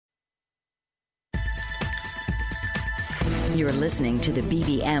You're listening to the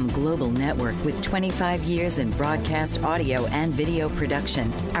BBM Global Network with 25 years in broadcast audio and video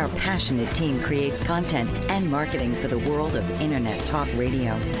production. Our passionate team creates content and marketing for the world of Internet Talk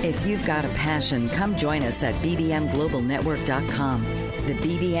Radio. If you've got a passion, come join us at bbmglobalnetwork.com. The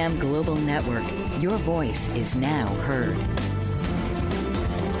BBM Global Network. Your voice is now heard.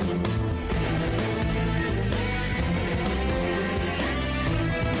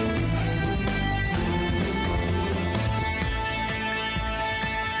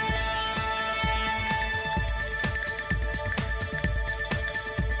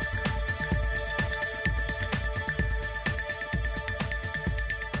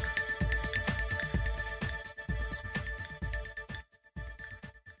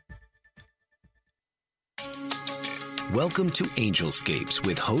 Welcome to Angelscapes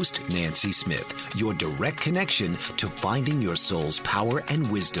with host Nancy Smith, your direct connection to finding your soul's power and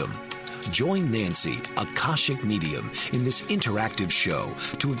wisdom. Join Nancy, Akashic Medium, in this interactive show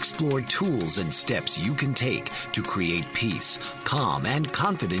to explore tools and steps you can take to create peace, calm, and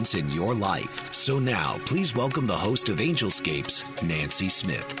confidence in your life. So now, please welcome the host of Angelscapes, Nancy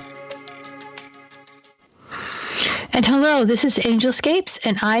Smith. And hello, this is Angelscapes,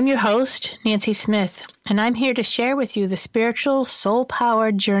 and I'm your host, Nancy Smith, and I'm here to share with you the spiritual,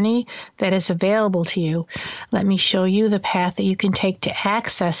 soul-powered journey that is available to you. Let me show you the path that you can take to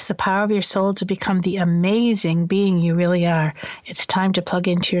access the power of your soul to become the amazing being you really are. It's time to plug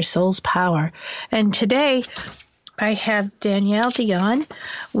into your soul's power. And today, I have Danielle Dionne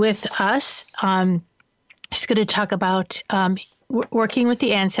with us. She's going to talk about working with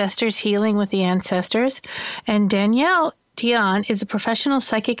the ancestors, healing with the ancestors. And Danielle Dionne is a professional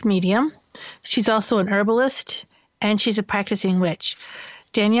psychic medium. She's also an herbalist, and she's a practicing witch.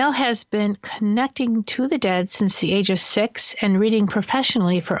 Danielle has been connecting to the dead since the age of 6 and reading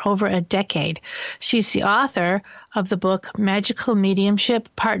professionally for over a decade. She's the author of the book Magical Mediumship,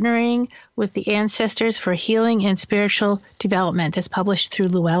 Partnering with the Ancestors for Healing and Spiritual Development, that's published through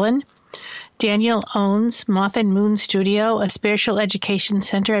Llewellyn. Danielle owns Moth and Moon Studio, a spiritual education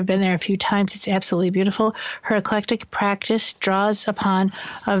center. I've been there a few times. It's absolutely beautiful. Her eclectic practice draws upon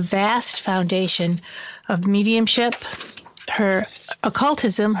a vast foundation of mediumship, her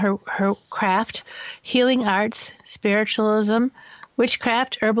occultism, her craft, healing arts, spiritualism,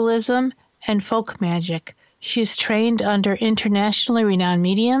 witchcraft, herbalism, and folk magic. She's trained under internationally renowned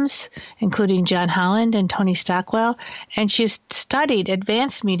mediums, including John Holland and Tony Stockwell, and she's studied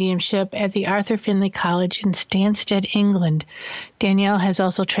advanced mediumship at the Arthur Findlay College in Stansted, England. Danielle has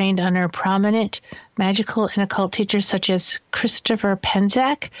also trained under prominent magical and occult teachers such as Christopher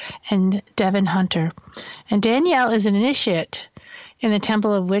Penczak and Devin Hunter. And Danielle is an initiate in the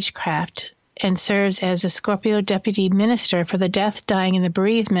Temple of Witchcraft and serves as a Scorpio deputy minister for the death, dying, and the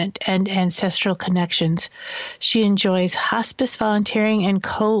bereavement and ancestral connections. She enjoys hospice volunteering and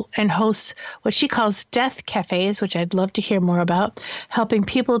hosts what she calls death cafes, which I'd love to hear more about, helping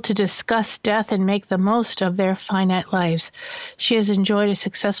people to discuss death and make the most of their finite lives. She has enjoyed a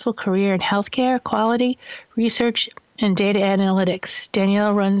successful career in healthcare, quality, research, and data analytics.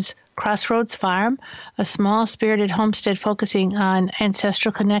 Danielle runs Crossroads Farm, a small spirited homestead focusing on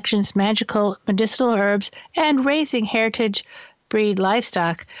ancestral connections, magical medicinal herbs, and raising heritage breed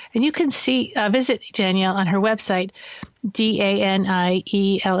livestock. And you can visit Danielle on her website, DANIELLE,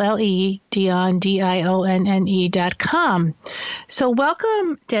 Dionne, DIONNE.com. So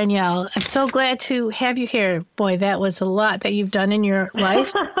welcome, Danielle. I'm so glad to have you here. Boy, that was a lot that you've done in your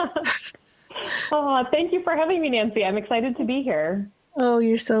life. Oh, thank you for having me, Nancy. I'm excited to be here. Oh,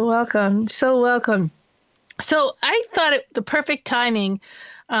 you're so welcome. So welcome. So I thought it the perfect timing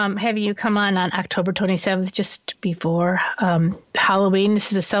having you come on October 27th, just before Halloween.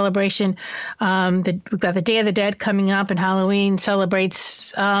 This is a celebration. We've got the Day of the Dead coming up, and Halloween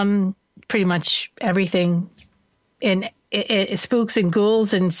celebrates pretty much everything in spooks and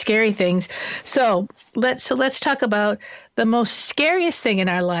ghouls and scary things. So let's talk about the most scariest thing in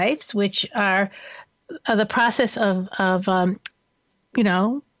our lives, which are the process of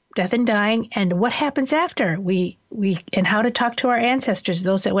death and dying, and what happens after we and how to talk to our ancestors,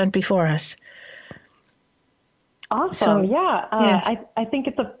 those that went before us. Awesome. I think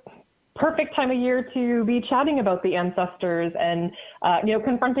it's a perfect time of year to be chatting about the ancestors and,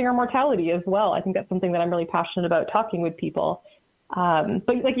 confronting our mortality as well. I think that's something that I'm really passionate about talking with people.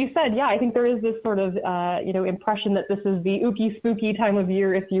 But like you said, I think there is this sort of, impression that this is the ooky spooky time of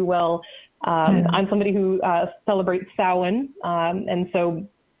year, if you will. I'm somebody who celebrates Samhain, and so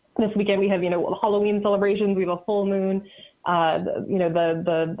this weekend we have, Halloween celebrations. We have a full moon. The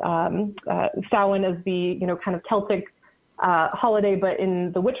Samhain is the, kind of Celtic holiday, but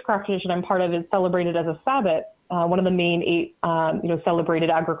in the witchcraft tradition I'm part of, is celebrated as a Sabbath, one of the main 8, celebrated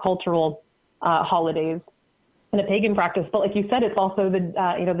agricultural holidays in a pagan practice. But like you said, it's also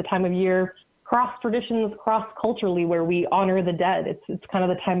the time of year, cross traditions, cross culturally, where we honor the dead. It's kind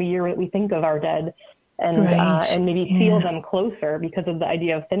of the time of year that we think of our dead and maybe feel them closer because of the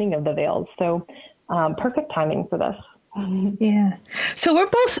idea of thinning of the veils. So perfect timing for this. Yeah. So we're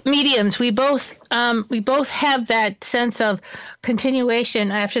both mediums. We both have that sense of continuation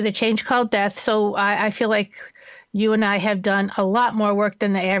after the change called death. So I feel like you and I have done a lot more work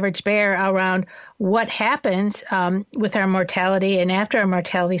than the average bear around what happens with our mortality and after our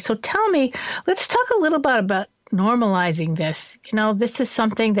mortality. So tell me, let's talk a little bit about normalizing this. This is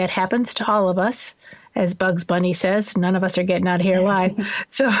something that happens to all of us. As Bugs Bunny says, none of us are getting out of here alive.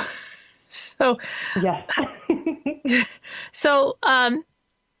 So yes. So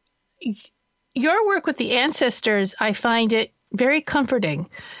your work with the ancestors, I find it very comforting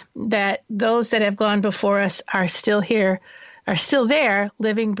that those that have gone before us are still here, are still there,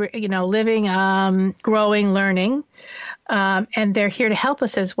 living, growing, learning, and they're here to help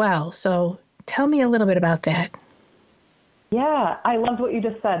us as well. So tell me a little bit about that. Yeah, I loved what you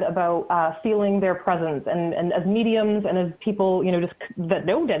just said about feeling their presence, and as mediums and as people, just that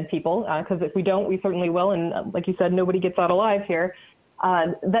know dead people, because if we don't, we certainly will. And like you said, nobody gets out alive here.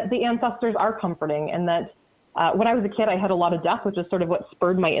 That the ancestors are comforting, and that when I was a kid, I had a lot of death, which is sort of what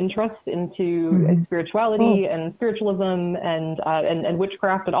spurred my interest into spirituality and spiritualism and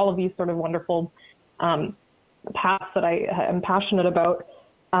witchcraft and all of these sort of wonderful paths that I am passionate about.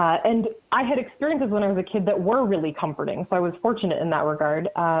 And I had experiences when I was a kid that were really comforting. So I was fortunate in that regard,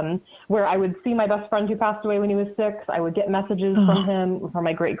 where I would see my best friend who passed away when he was 6. I would get messages from him, from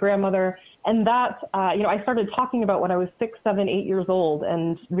my great-grandmother. And that, I started talking about when I was 6, 7, 8 years old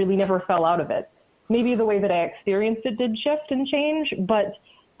and really never fell out of it. Maybe the way that I experienced it did shift and change, but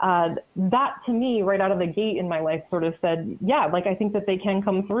that to me, right out of the gate in my life, sort of said, I think that they can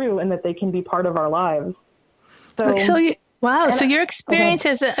come through and that they can be part of our lives. Wow. So your experience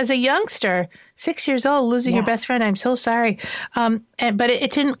as a youngster, 6 years old, losing your best friend, I'm so sorry. But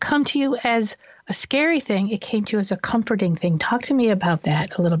it didn't come to you as a scary thing. It came to you as a comforting thing. Talk to me about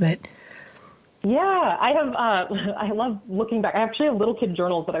that a little bit. Yeah, I love looking back. I actually have little kid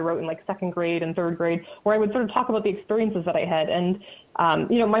journals that I wrote in like 2nd grade and 3rd grade where I would sort of talk about the experiences that I had. And,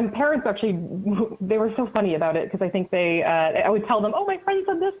 my parents actually, they were so funny about it because I think I would tell them, oh, my friend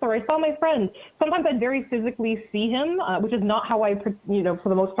said this, or I saw my friend. Sometimes I'd very physically see him, which is not how I, for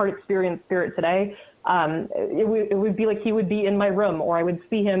the most part, experience spirit today. It would be like he would be in my room, or I would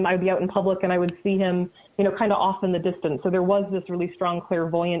see him, I would be out in public and I would see him, kind of off in the distance. So there was this really strong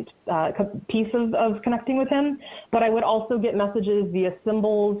clairvoyant piece of connecting with him. But I would also get messages via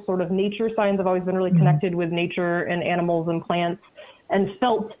symbols, sort of nature signs. I've always been really connected with nature and animals and plants, and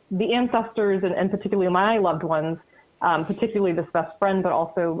felt the ancestors and particularly my loved ones, particularly this best friend, but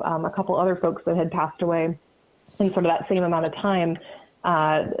also a couple other folks that had passed away in sort of that same amount of time,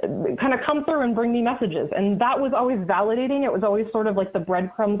 kind of come through and bring me messages. And that was always validating. It was always sort of like the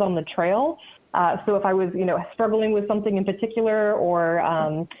breadcrumbs on the trail. So if I was, struggling with something in particular or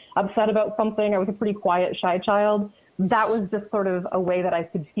upset about something, I was a pretty quiet, shy child. That was just sort of a way that I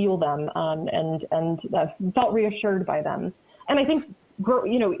could feel them and felt reassured by them. And I think,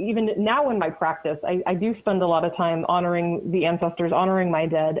 even now in my practice, I do spend a lot of time honoring the ancestors, honoring my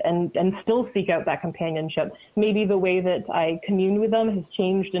dead, and still seek out that companionship. Maybe the way that I commune with them has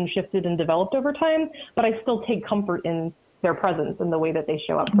changed and shifted and developed over time, but I still take comfort in their presence and the way that they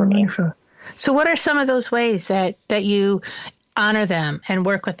show up for me. So what are some of those ways that you honor them and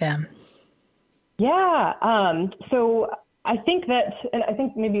work with them? Yeah. So I think that, and I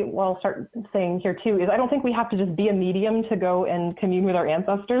think maybe what I'll start saying here too, is I don't think we have to just be a medium to go and commune with our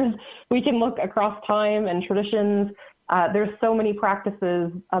ancestors. We can look across time and traditions. There's so many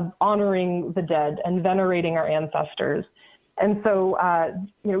practices of honoring the dead and venerating our ancestors. And so,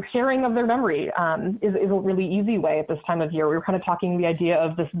 sharing of their memory is a really easy way at this time of year. We were kind of talking the idea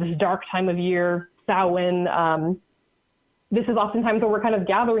of this dark time of year, Samhain. This is oftentimes where we're kind of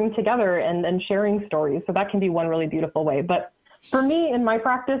gathering together and sharing stories. So that can be one really beautiful way. But for me, in my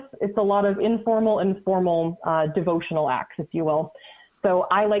practice, it's a lot of informal and formal devotional acts, if you will. So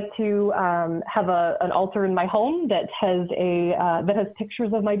I like to have an altar in my home that has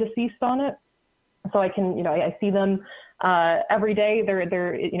pictures of my deceased on it. So I can, I see them every day.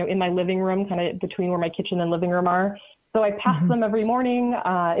 They're in my living room, kind of between where my kitchen and living room are. So I pass them every morning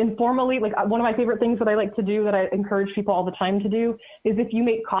informally. Like one of my favorite things that I like to do that I encourage people all the time to do is if you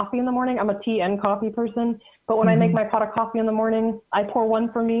make coffee in the morning, I'm a tea and coffee person, but when I make my pot of coffee in the morning, I pour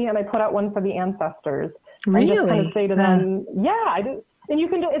one for me and I put out one for the ancestors. Really? I just kind of say to them, yeah, I do. And you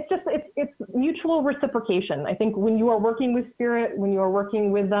can do, it's mutual reciprocation. I think when you are working with spirit, when you are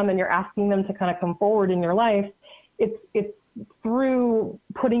working with them and you're asking them to kind of come forward in your life, it's through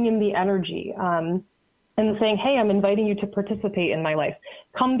putting in the energy, and saying, hey, I'm inviting you to participate in my life.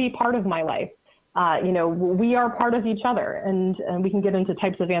 Come be part of my life. We are part of each other, and we can get into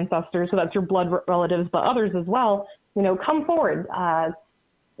types of ancestors. So that's your blood relatives, but others as well. Come forward. I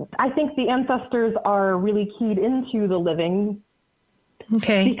think the ancestors are really keyed into the living.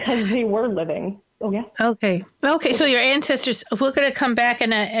 Okay. Because they were living. Oh, yeah. Okay. So your ancestors, we're going to come back in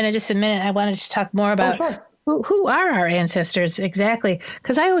just a minute. I wanted to talk more about who are our ancestors exactly.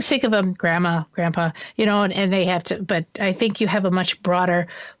 Because I always think of them, grandma, grandpa, and they have to, but I think you have a much broader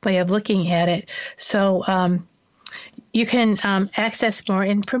way of looking at it. So you can access more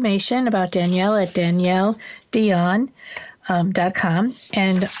information about Danielle at Danielle Dionne. .com.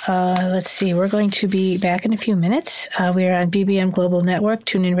 And let's see, we're going to be back in a few minutes. We are on BBM Global Network,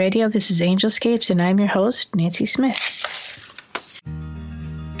 TuneIn Radio. This is Angelscapes, and I'm your host, Nancy Smith.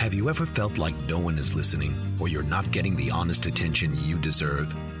 Have you ever felt like no one is listening, or you're not getting the honest attention you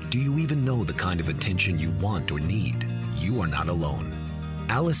deserve? Do you even know the kind of attention you want or need? You are not alone.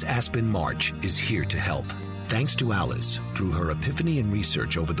 Alice Aspen March is here to help. Thanks to Alice, through her epiphany and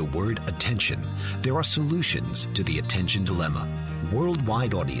research over the word attention, there are solutions to the attention dilemma.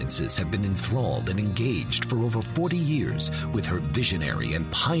 Worldwide audiences have been enthralled and engaged for over 40 years with her visionary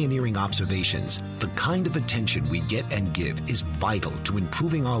and pioneering observations. The kind of attention we get and give is vital to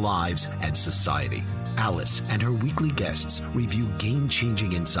improving our lives and society. Alice and her weekly guests review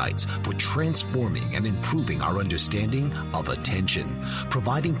game-changing insights for transforming and improving our understanding of attention,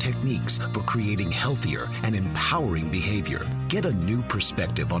 providing techniques for creating healthier and empowering behavior. Get a new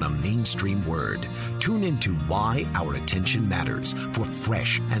perspective on a mainstream word. Tune into Why Our Attention Matters for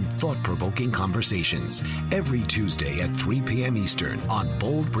fresh and thought-provoking conversations every Tuesday at 3 p.m. Eastern on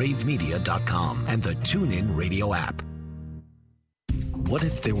boldbravemedia.com and the TuneIn Radio app. What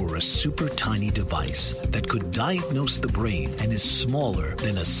if there were a super tiny device that could diagnose the brain and is smaller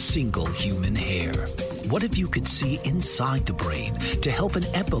than a single human hair? What if you could see inside the brain to help an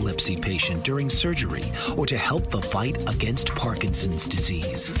epilepsy patient during surgery or to help the fight against Parkinson's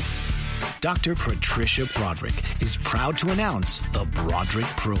disease? Dr. Patricia Broderick is proud to announce the Broderick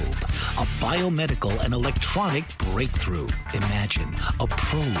Probe, a biomedical and electronic breakthrough. Imagine a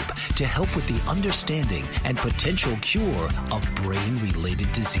probe to help with the understanding and potential cure of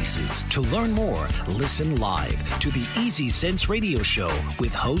brain-related diseases. To learn more, listen live to the Easy Sense radio show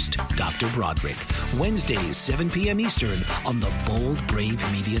with host Dr. Broderick, Wednesdays, 7 p.m. Eastern on the Bold Brave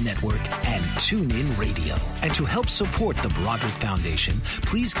Media Network and TuneIn Radio. And to help support the Broderick Foundation,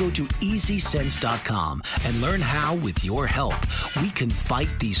 please go to EasySense.com and learn how, with your help, we can fight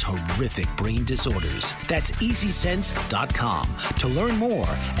these horrific brain disorders. That's EasySense.com to learn more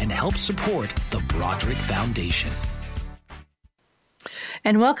and help support the Broderick Foundation.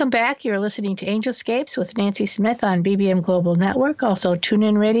 And welcome back. You're listening to Angelscapes with Nancy Smith on BBM Global Network, also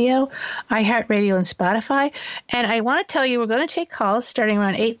TuneIn Radio, iHeartRadio, and Spotify. And I want to tell you, we're going to take calls starting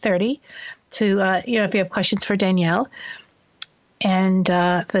around 8:30 to, if you have questions for Danielle. And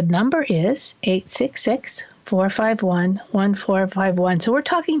the number is 866-451-1451. So we're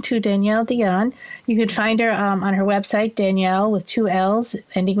talking to Danielle Dionne. You can find her on her website, Danielle with 2 L's,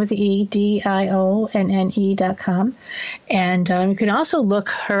 ending with E, DIONNE.com. And you can also look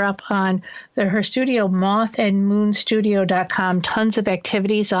her up on her studio, mothandmoonstudio.com. Tons of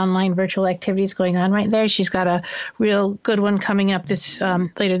activities, online virtual activities going on right there. She's got a real good one coming up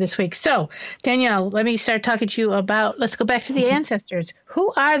later this week. So, Danielle, let me start talking to you about, let's go back to the ancestors.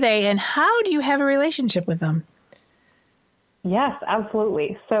 Who are they and how do you have a relationship with them? Yes,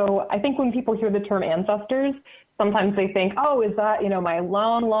 absolutely. So I think when people hear the term ancestors, sometimes they think, oh, is that, my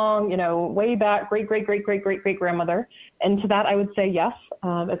long, way back great-great-great-great-great-great-grandmother? And to that, I would say yes,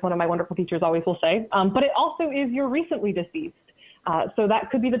 as one of my wonderful teachers always will say. But it also is your recently deceased. So that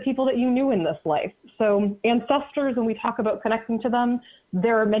could be the people that you knew in this life. So ancestors, when we talk about connecting to them,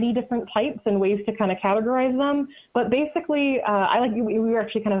 there are many different types and ways to kind of categorize them. But basically, we were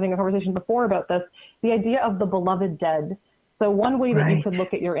actually kind of having a conversation before about this, the idea of the beloved dead. So one way that you could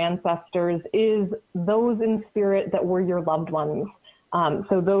look at your ancestors is those in spirit that were your loved ones.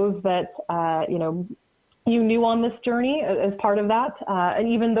 So those that, you knew on this journey as part of that, and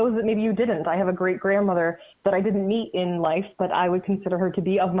even those that maybe you didn't. I have a great-grandmother that I didn't meet in life, but I would consider her to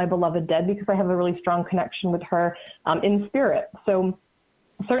be of my beloved dead because I have a really strong connection with her in spirit. So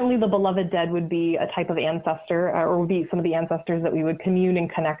certainly the beloved dead would be a type of ancestor, or would be some of the ancestors that we would commune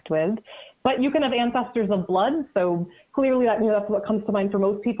and connect with. But you can have ancestors of blood. So clearly that, that's what comes to mind for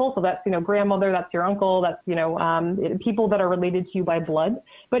most people. So that's, grandmother, that's your uncle, that's, people that are related to you by blood.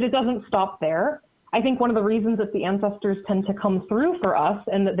 But it doesn't stop there. I think one of the reasons that the ancestors tend to come through for us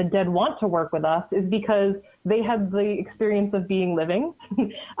and that the dead want to work with us is because they had the experience of being living.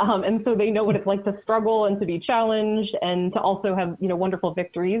 And so they know what it's like to struggle and to be challenged and to also have, wonderful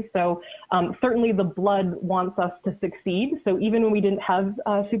victories. So certainly the blood wants us to succeed. So even when we didn't have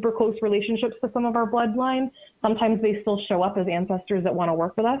super close relationships to some of our bloodline, sometimes they still show up as ancestors that want to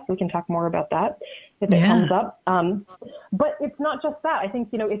work with us. We can talk more about that if it comes up. But it's not just that. I think,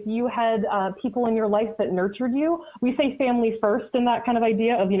 if you had people in your life that nurtured you, we say family first in that kind of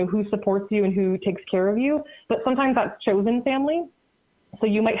idea of, who supports you and who takes care of you. But sometimes that's chosen family. So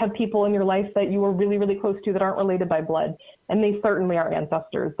you might have people in your life that you were really, really close to that aren't related by blood. And they certainly are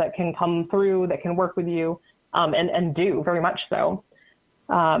ancestors that can come through, that can work with you, and do very much so.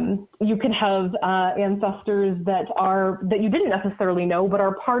 You can have ancestors that you didn't necessarily know, but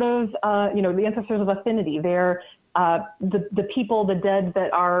are part of, the ancestors of affinity. They're the people, the dead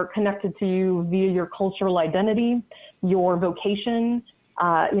that are connected to you via your cultural identity, your vocation.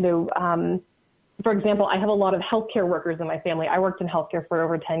 For example, I have a lot of healthcare workers in my family. I worked in healthcare for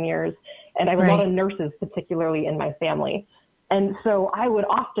over 10 years, and I have a lot of nurses, particularly in my family. And so I would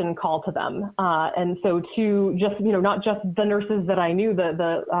often call to them. And so to just, not just the nurses that I knew,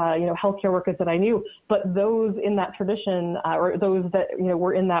 the healthcare workers that I knew, but those in that tradition or those that,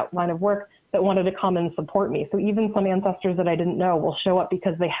 were in that line of work that wanted to come and support me. So even some ancestors that I didn't know will show up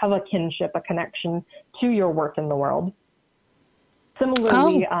because they have a kinship, a connection to your work in the world.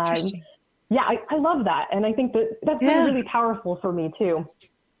 Similarly, I love that. And I think that's been really powerful for me too.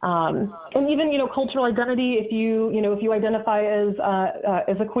 And even, cultural identity, if you identify as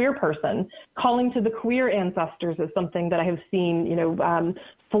a queer person, calling to the queer ancestors is something that I have seen,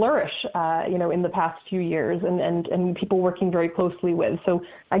 flourish, in the past few years and people working very closely with. So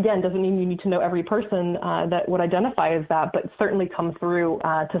again, doesn't mean you need to know every person that would identify as that, but certainly come through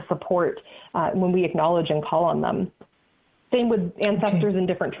to support when we acknowledge and call on them. Same with ancestors in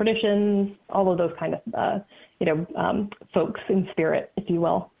different traditions, all of those kind of, folks in spirit, if you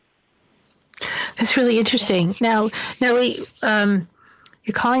will. That's really interesting. Now, Nellie,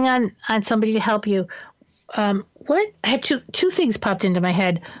 you're calling on somebody to help you. I have two things popped into my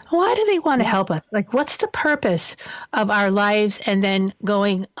head. Why do they want to help us? Like, what's the purpose of our lives and then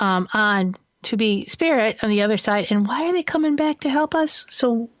going on to be spirit on the other side? And why are they coming back to help us?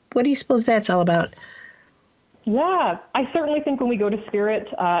 So what do you suppose that's all about? Yeah, I certainly think when we go to spirit,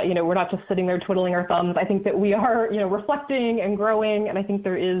 we're not just sitting there twiddling our thumbs. I think that we are, reflecting and growing. And I think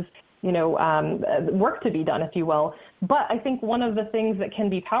there is, work to be done, if you will. But I think one of the things that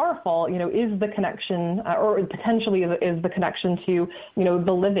can be powerful, is the connection or potentially is the connection to,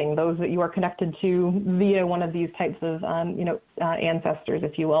 the living, those that you are connected to via one of these types of, ancestors,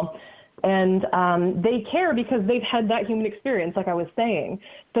 if you will. And they care because they've had that human experience, like I was saying.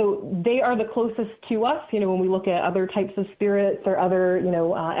 So they are the closest to us. When we look at other types of spirits or other,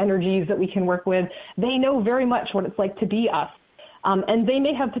 energies that we can work with, they know very much what it's like to be us. And they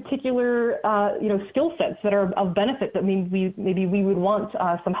may have particular, skill sets that are of benefit that maybe we would want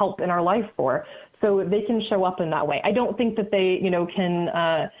some help in our life for. So they can show up in that way. I don't think that they,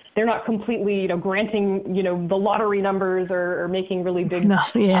 they're not completely, granting, the lottery numbers or making really big, they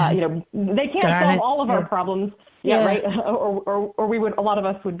can't solve all of our problems. Right. Or we would, a lot of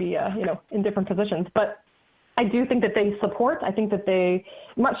us would be, in different positions. But I do think that they support. I think that they,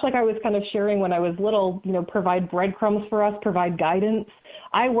 much like I was kind of sharing when I was little, provide breadcrumbs for us, provide guidance.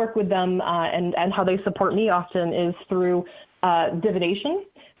 I work with them and how they support me often is through divination.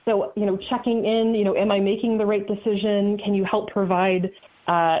 So, checking in, am I making the right decision? Can you help provide,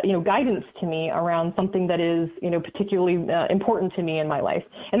 guidance to me around something that is, particularly important to me in my life?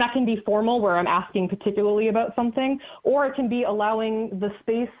 And that can be formal, where I'm asking particularly about something, or it can be allowing the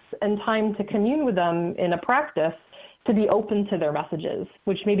space and time to commune with them in a practice to be open to their messages,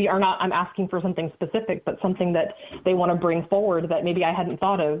 which maybe are not, I'm asking for something specific, but something that they want to bring forward that maybe I hadn't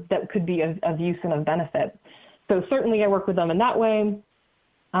thought of that could be of use and of benefit. So certainly I work with them in that way.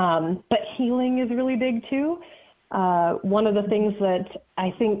 But healing is really big too. One of the things that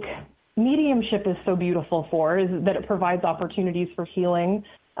I think mediumship is so beautiful for is that it provides opportunities for healing,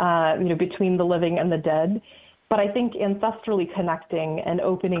 between the living and the dead. But I think ancestrally connecting and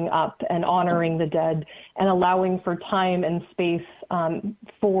opening up and honoring the dead and allowing for time and space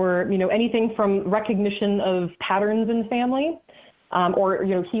for, anything from recognition of patterns in family, or,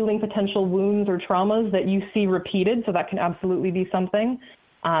 healing potential wounds or traumas that you see repeated. So that can absolutely be something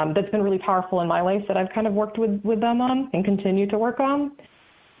that's been really powerful in my life that I've kind of worked with them on and continue to work on.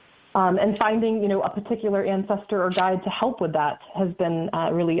 And finding, a particular ancestor or guide to help with that has been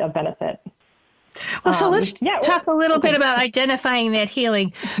really a benefit. Well, so let's talk a little bit about identifying that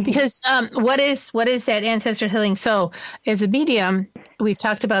healing, because what is that ancestral healing? So as a medium, we've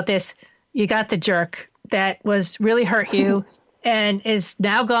talked about this. You got the jerk that was really hurt you and is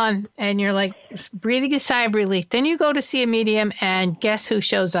now gone, and you're like breathing a sigh of relief. Then you go to see a medium, and guess who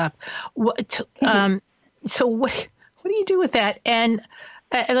shows up? So what do you do with that? And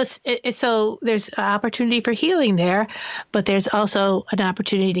so there's an opportunity for healing there, but there's also an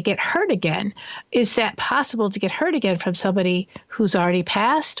opportunity to get hurt again. Is that possible to get hurt again from somebody who's already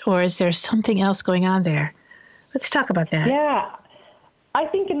passed, or is there something else going on there? Let's talk about that. Yeah. I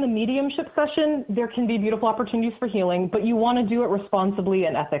think in the mediumship session, there can be beautiful opportunities for healing, but you want to do it responsibly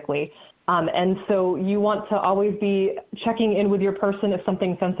and ethically. And so you want to always be checking in with your person if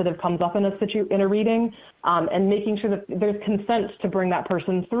something sensitive comes up in a reading, and making sure that there's consent to bring that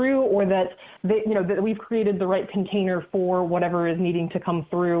person through, or that that we've created the right container for whatever is needing to come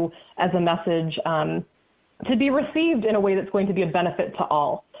through as a message, to be received in a way that's going to be a benefit to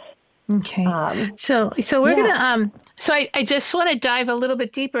all. Okay. So we're going to, I just want to dive a little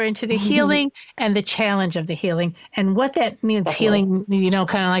bit deeper into the healing and the challenge of the healing and what that means. Definitely. Healing,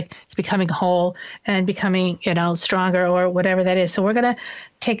 kind of like it's becoming whole and becoming, stronger or whatever that is. So we're going to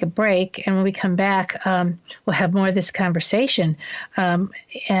take a break. And when we come back, we'll have more of this conversation.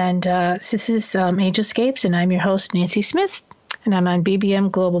 This is Angelscapes, and I'm your host, Nancy Smith, and I'm on BBM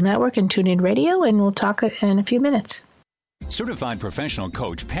Global Network and TuneIn Radio, and we'll talk in a few minutes. Certified professional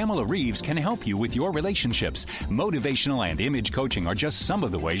coach Pamela Reeves can help you with your relationships. Motivational and image coaching are just some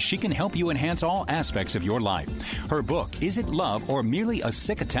of the ways she can help you enhance all aspects of your life. Her book, Is It Love or Merely a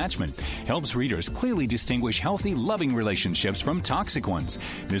Sick Attachment?, helps readers clearly distinguish healthy, loving relationships from toxic ones.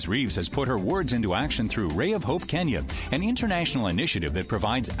 Ms. Reeves has put her words into action through Ray of Hope Kenya, an international initiative that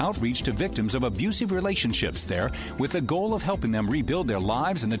provides outreach to victims of abusive relationships there with the goal of helping them rebuild their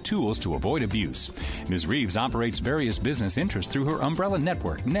lives and the tools to avoid abuse. Ms. Reeves operates various business interests through her umbrella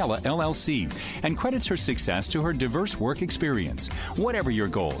network, Nella LLC, and credits her success to her diverse work experience. Whatever your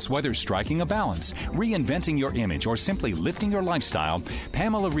goals, whether striking a balance, reinventing your image, or simply lifting your lifestyle,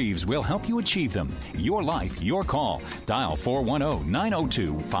 Pamela Reeves will help you achieve them. Your life, your call. Dial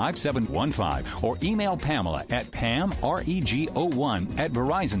 410-902-5715 or email Pamela at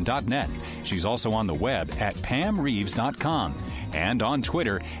pamregon@verizon.net. She's also on the web at pamreeves.com and on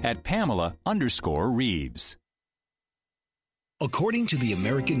Twitter at Pamela_Reeves. According to the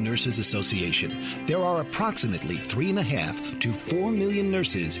American Nurses Association, there are approximately 3.5 to 4 million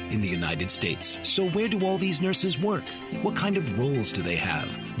nurses in the United States. So where do all these nurses work? What kind of roles do they have?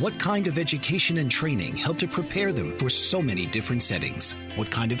 What kind of education and training help to prepare them for so many different settings?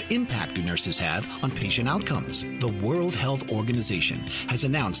 What kind of impact do nurses have on patient outcomes? The World Health Organization has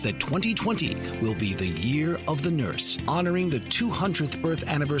announced that 2020 will be the Year of the Nurse, honoring the 200th birth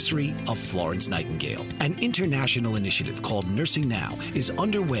anniversary of Florence Nightingale. An international initiative called Nursing Now is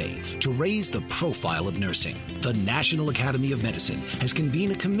underway to raise the profile of nursing. The National Academy of Medicine has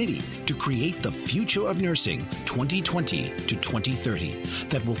convened a committee to create the Future of Nursing 2020 to 2030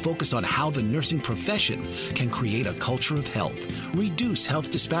 that will focus on how the nursing profession can create a culture of health, reduce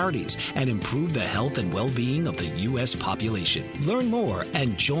health disparities, and improve the health and well-being of the U.S. population. Learn more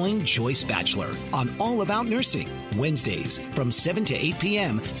and join Joyce Batchelor on All About Nursing, Wednesdays from 7 to 8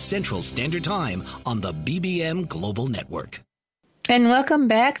 p.m. Central Standard Time on the BBM Global Network. And welcome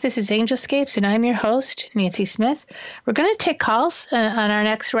back. This is Angelscapes, and I'm your host, Nancy Smith. We're going to take calls on our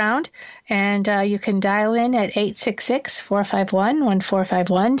next round, and you can dial in at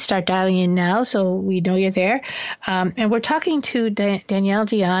 866-451-1451. Start dialing in now so we know you're there. And we're talking to Danielle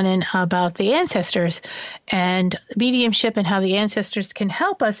Dionne about the ancestors and mediumship and how the ancestors can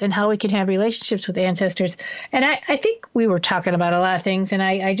help us and how we can have relationships with the ancestors. And I think we were talking about a lot of things, and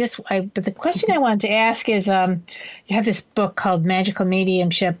but the question I wanted to ask is, you have this book called Magical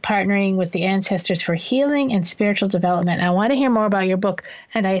Mediumship, Partnering with the Ancestors for Healing and Spiritual Development. I want to hear more about your book,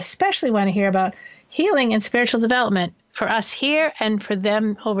 and I especially want to hear about healing and spiritual development for us here and for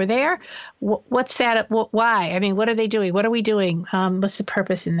them over there. What's that? Why? I mean, what are they doing? What are we doing? What's the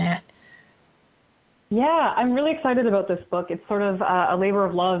purpose in that? Yeah, I'm really excited about this book. It's sort of a labor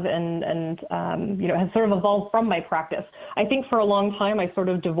of love and has sort of evolved from my practice. I think for a long time I sort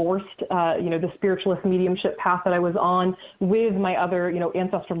of divorced, the spiritualist mediumship path that I was on with my other,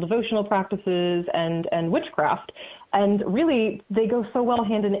 ancestral devotional practices and witchcraft. And really, they go so well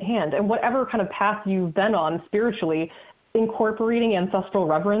hand in hand. And whatever kind of path you've been on spiritually, incorporating ancestral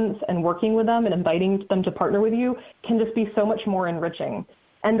reverence and working with them and inviting them to partner with you can just be so much more enriching.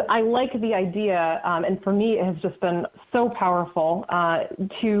 And I like the idea, and for me, it has just been so powerful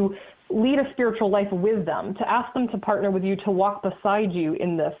to lead a spiritual life with them, to ask them to partner with you, to walk beside you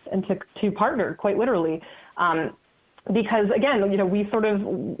in this, and to partner, quite literally. Because again,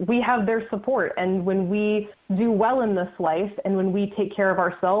 we have their support. And when we do well in this life, and when we take care of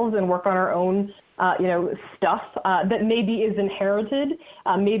ourselves and work on our own, stuff that maybe is inherited,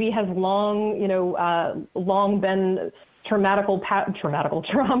 maybe has long been traumatic patterns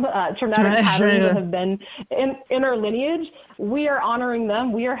that have been in our lineage, we are honoring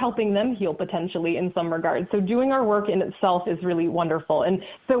them. We are helping them heal potentially in some regards. So doing our work in itself is really wonderful. And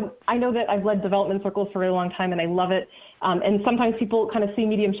so I know that I've led development circles for a really long time, and I love it. And sometimes people kind of see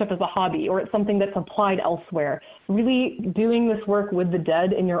mediumship as a hobby, or it's something that's applied elsewhere. Really doing this work with the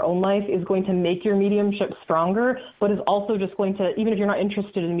dead in your own life is going to make your mediumship stronger, but is also just going to, even if you're not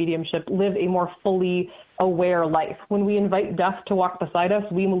interested in mediumship, live a more fully aware life. When we invite death to walk beside us,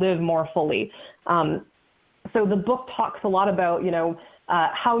 we live more fully. So the book talks a lot about,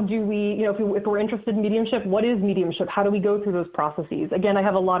 how do we, if we're interested in mediumship, what is mediumship? How do we go through those processes? Again, I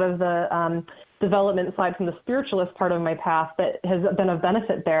have a lot of the development side from the spiritualist part of my path that has been of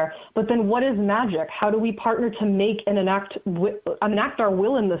benefit there. But then what is magic? How do we partner to make and enact our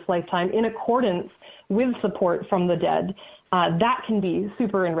will in this lifetime in accordance with support from the dead? That can be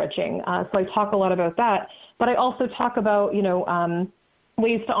super enriching. So I talk a lot about that. But I also talk about,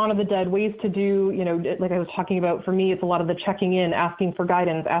 ways to honor the dead, ways to do, like I was talking about, for me, it's a lot of the checking in, asking for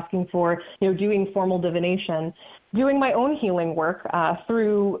guidance, asking for, doing formal divination, doing my own healing work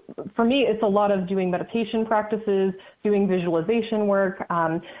for me, it's a lot of doing meditation practices, doing visualization work,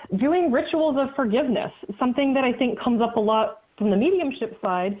 doing rituals of forgiveness, something that I think comes up a lot from the mediumship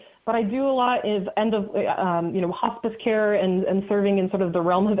side, but I do a lot of hospice care and serving in sort of the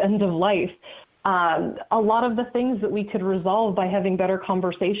realm of end of life. A lot of the things that we could resolve by having better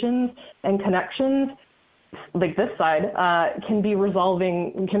conversations and connections, like this side, can resolve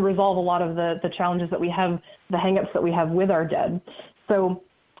a lot of the challenges that we have, the hangups that we have with our dead. So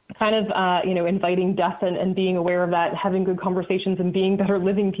kind of, inviting death and being aware of that, having good conversations and being better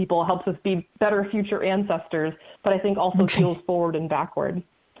living people helps us be better future ancestors, but I think also feels forward and backward.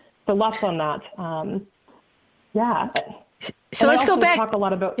 So lots on that. So let's go back. Talk a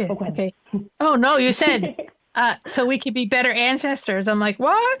lot about. Okay. Oh no, you said so we could be better ancestors. I'm like,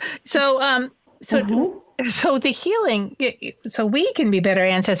 what? So so the healing. So we can be better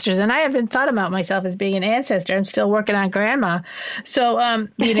ancestors, and I haven't thought about myself as being an ancestor. I'm still working on grandma. So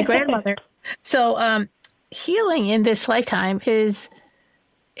being a grandmother. So healing in this lifetime is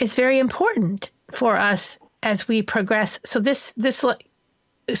very important for us as we progress. So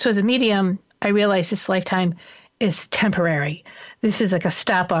so as a medium, I realize this lifetime is temporary. This is like a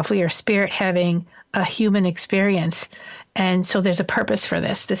stop off. We are spirit having a human experience. And so there's a purpose for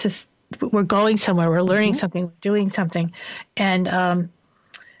this. We're going somewhere, we're learning something, we're doing something. And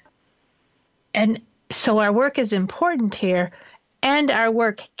so our work is important here, and our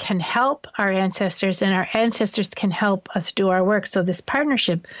work can help our ancestors, and our ancestors can help us do our work. So this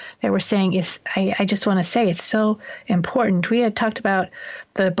partnership that we're saying is, I just want to say, it's so important. We had talked about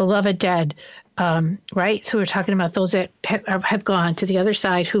the beloved dead, right? So we're talking about those that have gone to the other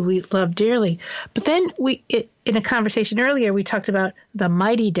side, who we love dearly. But then in a conversation earlier, we talked about the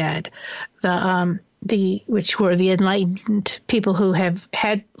mighty dead, which were the enlightened people who have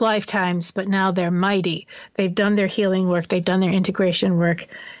had lifetimes, but now they're mighty. They've done their healing work, they've done their integration work,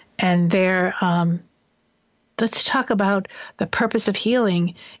 and they're. Let's talk about the purpose of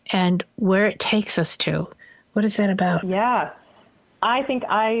healing and where it takes us to. What is that about? Yeah. I think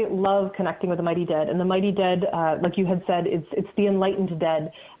I love connecting with the mighty dead. And the mighty dead, like you had said, it's the enlightened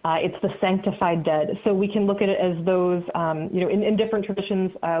dead. It's the sanctified dead. So we can look at it as those, in different traditions,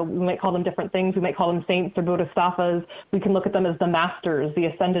 we might call them different things. We might call them saints or bodhisattvas. We can look at them as the masters, the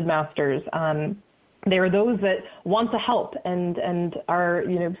ascended masters. They are those that want to help and are,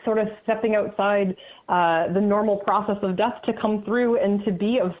 sort of stepping outside the normal process of death to come through and to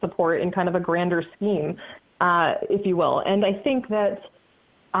be of support in kind of a grander scheme. If you will. And I think that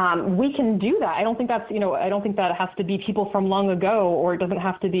we can do that. I don't think that has to be people from long ago, or it doesn't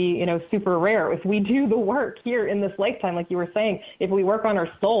have to be, super rare. If we do the work here in this lifetime, like you were saying, if we work on our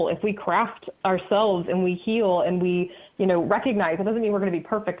soul, if we craft ourselves and we heal and we, recognize, it doesn't mean we're going to be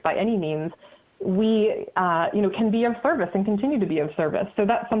perfect by any means. We, can be of service and continue to be of service. So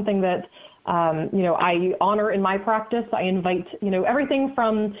that's something that, I honor in my practice. I invite, everything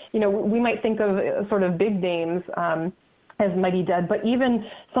from, we might think of sort of big names as mighty dead, but even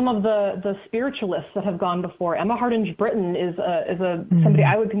some of the spiritualists that have gone before. Emma Hardinge Britten is somebody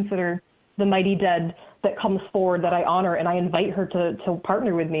I would consider the mighty dead that comes forward that I honor, and I invite her to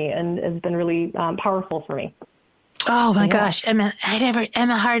partner with me, and has been really powerful for me. Oh my gosh, Emma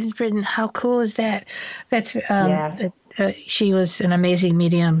Hardbridden, how cool is that? That's she was an amazing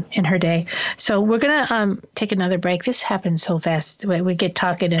medium in her day. So we're gonna take another break. This happens so fast. We get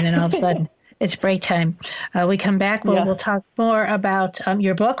talking, and then all of a sudden it's break time. We come back. We'll talk more about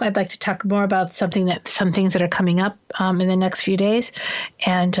your book. I'd like to talk more about some things that are coming up in the next few days,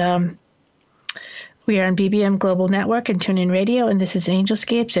 and. We are on BBM Global Network and TuneIn Radio, and this is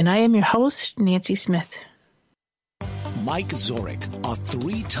Angelscapes, and I am your host, Nancy Smith. Mike Zorich, a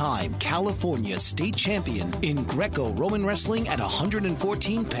 3-time California state champion in Greco-Roman wrestling at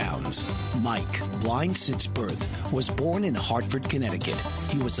 114 pounds. Mike, blind since birth, was born in Hartford, Connecticut.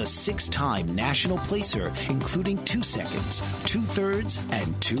 He was a 6-time national placer, including 2 seconds, 2 thirds,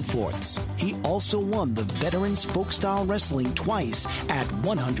 and 2 fourths. He also won the Veterans Folk-Style Wrestling twice at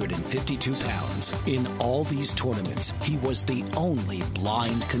 152 pounds. In all these tournaments, he was the only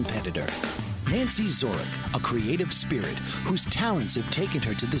blind competitor. Nancy Zorich, a creative spirit whose talents have taken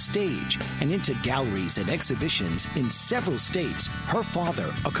her to the stage and into galleries and exhibitions in several states. Her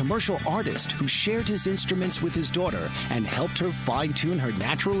father, a commercial artist who shared his instruments with his daughter and helped her fine-tune her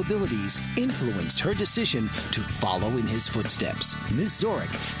natural abilities, influenced her decision to follow in his footsteps. Ms.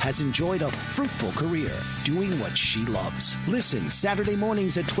 Zorich has enjoyed a fruitful career doing what she loves. Listen Saturday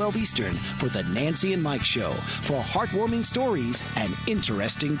mornings at 12 Eastern for The Nancy and Mike Show for heartwarming stories and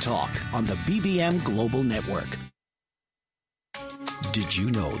interesting talk on the BBM Global Network. Did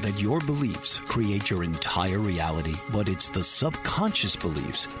you know that your beliefs create your entire reality, but it's the subconscious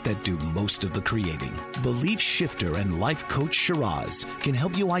beliefs that do most of the creating? Belief shifter and life coach Shiraz can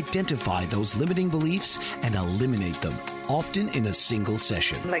help you identify those limiting beliefs and eliminate them, often in a single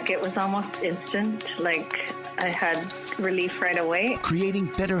session. Like it was almost instant, like I had relief right away. Creating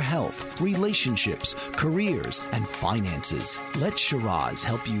better health, relationships, careers, and finances. Let Shiraz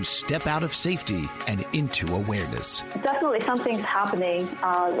help you step out of safety and into awareness. Definitely something's happening.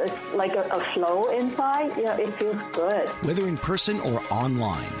 It's like a flow inside. You know, it feels good. Whether in person or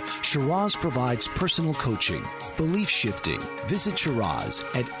online, Shiraz provides personal coaching, belief shifting. Visit Shiraz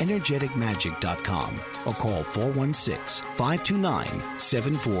at energeticmagic.com or call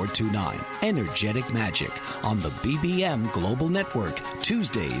 416-529-7429. Energetic Magic on the BBM Global Network,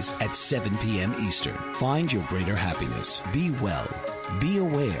 Tuesdays at 7 p.m. Eastern. Find your greater happiness. Be well. Be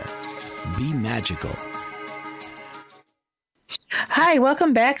aware. Be magical. Hi,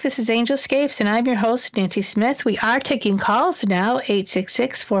 welcome back. This is Angelscapes, and I'm your host, Nancy Smith. We are taking calls now,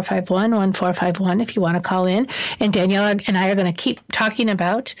 866-451-1451, if you want to call in. And Danielle and I are going to keep talking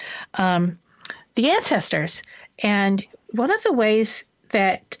about the ancestors. And one of the ways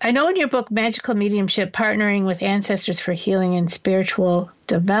that I know in your book, Magical Mediumship, Partnering with Ancestors for Healing and Spiritual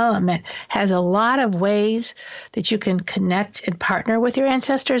Development, has a lot of ways that you can connect and partner with your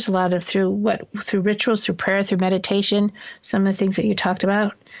ancestors, a lot of through rituals, through prayer, through meditation, some of the things that you talked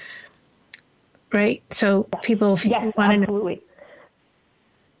about, right? So people, if you want to know,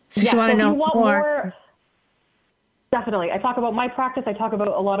 so if you want to know more. Definitely. I talk about my practice. I talk about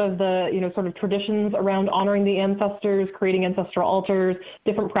a lot of the, sort of traditions around honoring the ancestors, creating ancestral altars,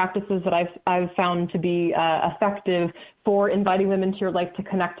 different practices that I've found to be effective for inviting them into your life, to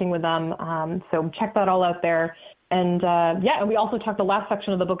connecting with them. So check that all out there. And and we also talked, the last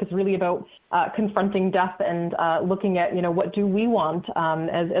section of the book is really about confronting death and looking at, what do we want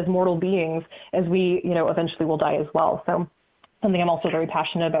as mortal beings as we, eventually will die as well. So something I'm also very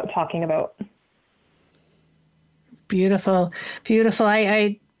passionate about talking about. Beautiful, beautiful.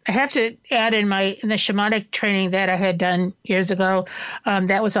 I have to add in the shamanic training that I had done years ago,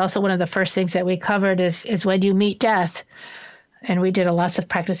 that was also one of the first things that we covered is when you meet death, and we did lots of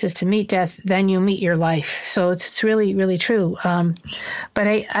practices to meet death, then you meet your life. So it's really, really true. But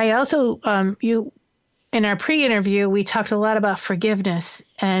I also, in our pre-interview, we talked a lot about forgiveness,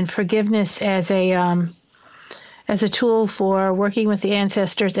 and forgiveness as a tool for working with the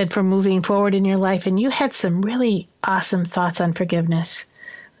ancestors and for moving forward in your life. And you had some really awesome thoughts on forgiveness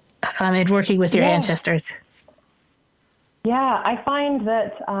and working with your ancestors. Yeah, I find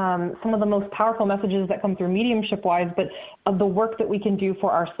that some of the most powerful messages that come through mediumship-wise, but of the work that we can do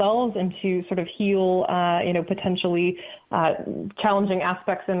for ourselves and to sort of heal, potentially challenging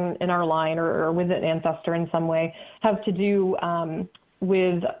aspects in our line or with an ancestor in some way, have to do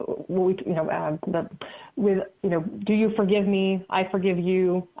with what with, do you forgive me? I forgive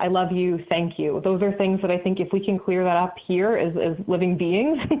you. I love you. Thank you. Those are things that I think if we can clear that up here as living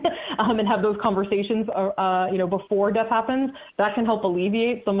beings and have those conversations, before death happens, that can help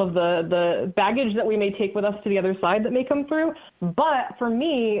alleviate some of the baggage that we may take with us to the other side that may come through. But for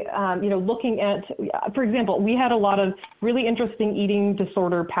me, looking at, for example, we had a lot of really interesting eating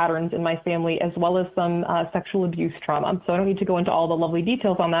disorder patterns in my family, as well as some sexual abuse trauma. So I don't need to go into all the lovely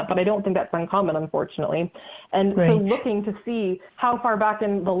details on that, but I don't think that's uncommon, unfortunately. And so looking to see how far back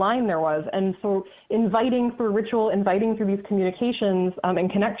in the line there was. And so inviting through ritual, inviting through these communications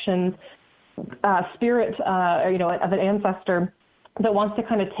and connections, spirit, of an ancestor that wants to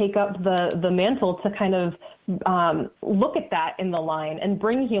kind of take up the mantle to kind of look at that in the line and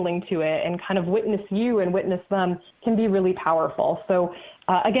bring healing to it and kind of witness you and witness them can be really powerful. So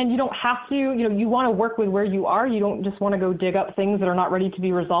again, you don't have to, you want to work with where you are. You don't just want to go dig up things that are not ready to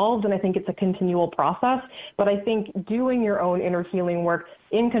be resolved. And I think it's a continual process. But I think doing your own inner healing work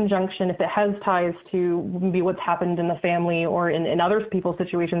in conjunction, if it has ties to maybe what's happened in the family or in other people's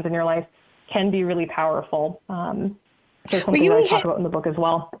situations in your life, can be really powerful. So something that I talk about in the book as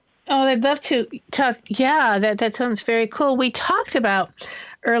well. Oh, I'd love to talk. Yeah, that sounds very cool. We talked about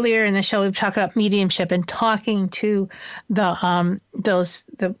earlier in the show, we've talked about mediumship and talking to the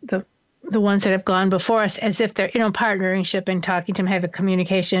ones that have gone before us as if they're, partnership and talking to them, have a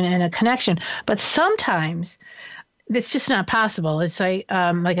communication and a connection. But sometimes it's just not possible. It's like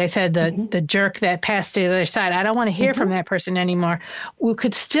I said, the jerk that passed to the other side. I don't want to hear from that person anymore. We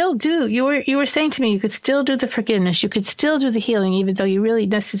could still do, you were saying to me, you could still do the forgiveness. You could still do the healing, even though you really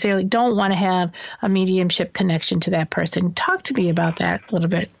necessarily don't want to have a mediumship connection to that person. Talk to me about that a little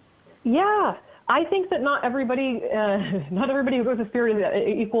bit. Yeah. I think that not everybody who goes to spirit is at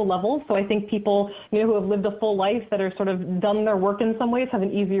equal levels. So I think people, who have lived a full life that are sort of done their work in some ways have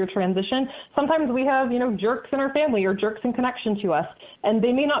an easier transition. Sometimes we have, jerks in our family or jerks in connection to us, and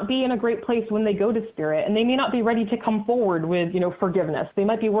they may not be in a great place when they go to spirit, and they may not be ready to come forward with, forgiveness. They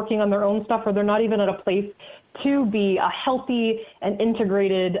might be working on their own stuff, or they're not even at a place to be a healthy and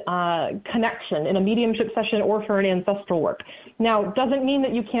integrated connection in a mediumship session or for an ancestral work. Now, it doesn't mean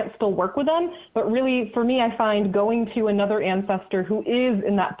that you can't still work with them, but really, for me, I find going to another ancestor who is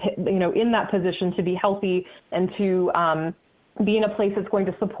in that, in that position to be healthy and to be in a place that's going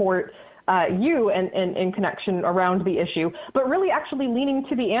to support you and in connection around the issue, but really actually leaning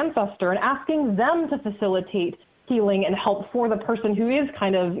to the ancestor and asking them to facilitate healing and help for the person who is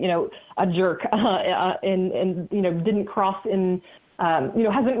kind of, a jerk and didn't cross in,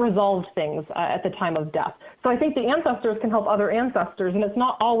 hasn't resolved things at the time of death. So I think the ancestors can help other ancestors, and it's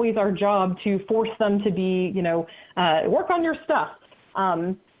not always our job to force them to be, work on your stuff.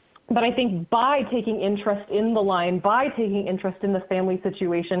 But I think by taking interest in the line, by taking interest in the family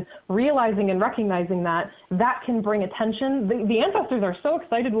situation, realizing and recognizing that can bring attention. The ancestors are so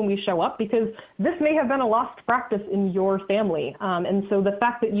excited when we show up because this may have been a lost practice in your family. And so the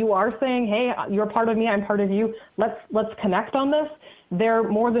fact that you are saying, hey, you're part of me, I'm part of you, let's connect on this, they're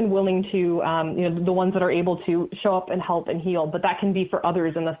more than willing to, the ones that are able to show up and help and heal. But that can be for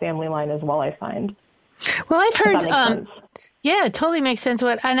others in the family line as well, I find. Well, I've heard, yeah, it totally makes sense.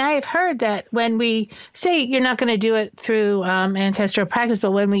 And I've heard that when we say you're not going to do it through ancestral practice,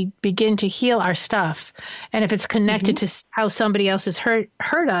 but when we begin to heal our stuff, and if it's connected to how somebody else has hurt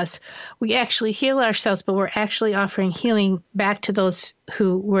us, we actually heal ourselves, but we're actually offering healing back to those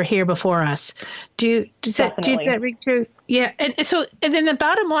who were here before us. Does that ring true? Yeah. And then the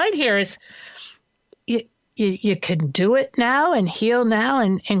bottom line here is you can do it now and heal now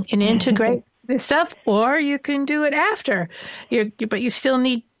and integrate this stuff, or you can do it after. But you still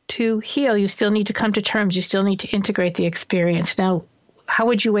need to heal. You still need to come to terms. You still need to integrate the experience. Now, how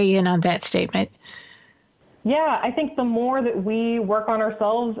would you weigh in on that statement? Yeah, I think the more that we work on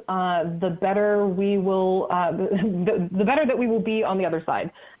ourselves, the better we will, the better that we will be on the other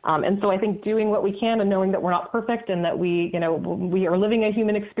side. And so I think doing what we can and knowing that we're not perfect and that we are living a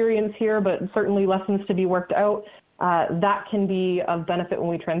human experience here, but certainly lessons to be worked out, that can be of benefit when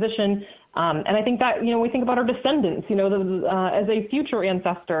we transition. And I think that, we think about our descendants, as a future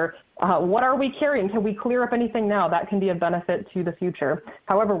ancestor, what are we carrying? Can we clear up anything now? That can be a benefit to the future,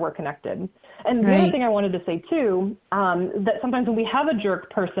 however we're connected. And the other thing I wanted to say too, that sometimes when we have a jerk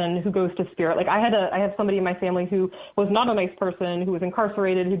person who goes to spirit, like I have somebody in my family who was not a nice person, who was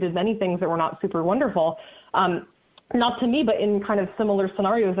incarcerated, who did many things that were not super wonderful. not to me, but in kind of similar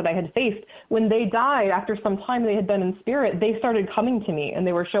scenarios that I had faced, when they died, after some time they had been in spirit, they started coming to me, and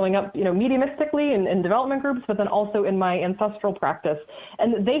they were showing up, mediumistically in development groups, but then also in my ancestral practice.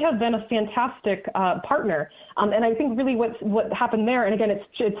 And they have been a fantastic partner. And I think really what happened there, and again,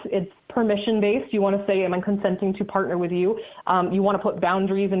 it's permission-based. You want to say, am I consenting to partner with you? You want to put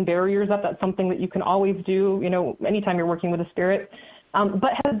boundaries and barriers up. That's something that you can always do, anytime you're working with a spirit.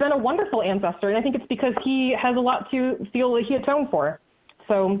 But has been a wonderful ancestor, and I think it's because he has a lot to feel that he atoned for.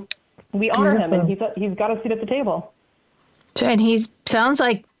 So we honor him, and he's got a seat at the table. And he sounds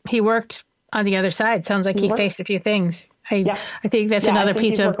like he worked on the other side. Sounds like he faced a few things. I think that's another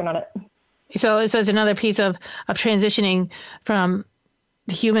piece of. Working on it. So it's another piece of transitioning from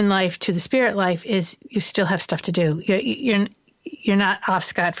the human life to the spirit life is you still have stuff to do. You're not off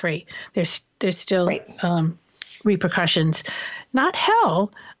scot-free. There's still repercussions. Not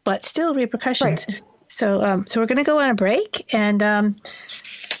hell, but still repercussions. Right. So we're going to go on a break, and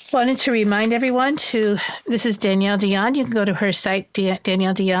wanted to remind everyone this is Danielle Dionne. You can go to her site,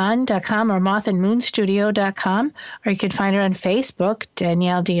 DanielleDionne.com, or mothandmoonstudio.com, or you can find her on Facebook,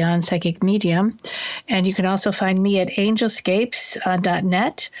 Danielle Dionne Psychic Medium. And you can also find me at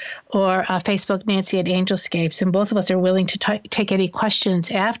Angelscapes.net or Facebook, Nancy at Angelscapes. And both of us are willing to take any questions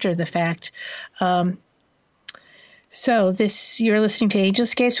after the fact. So you're listening to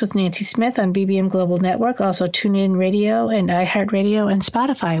Angelscapes with Nancy Smith on BBM Global Network, also TuneIn Radio and iHeartRadio and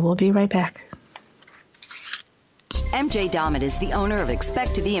Spotify. We'll be right back. MJ Dommett is the owner of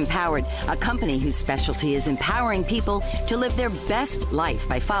Expect to be Empowered, a company whose specialty is empowering people to live their best life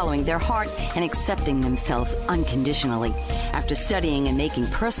by following their heart and accepting themselves unconditionally. After studying and making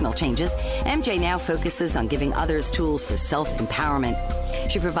personal changes, MJ now focuses on giving others tools for self-empowerment.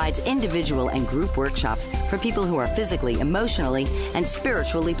 She provides individual and group workshops for people who are physically, emotionally, and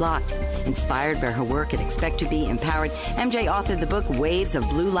spiritually blocked. Inspired by her work at Expect to be Empowered, MJ authored the book Waves of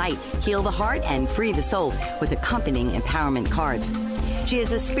Blue Light, Heal the Heart and Free the Soul, with accompanying empowerment cards. She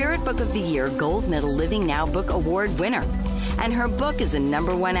is a Spirit Book of the Year Gold Medal Living Now Book Award winner. And her book is a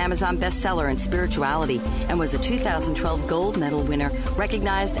 #1 Amazon bestseller in spirituality and was a 2012 Gold Medal winner,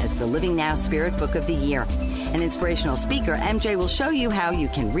 recognized as the Living Now Spirit Book of the Year. An inspirational speaker, MJ will show you how you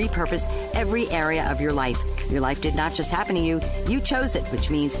can repurpose every area of your life. Your life did not just happen to you. You chose it, which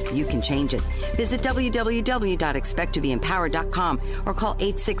means you can change it. Visit www.expecttobeempowered.com or call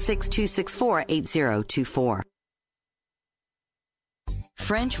 866-264-8024.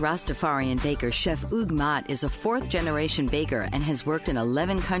 French Rastafarian baker Chef Hugues Mott is a fourth-generation baker and has worked in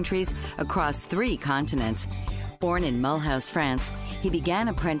 11 countries across 3 continents. Born in Mulhouse, France, he began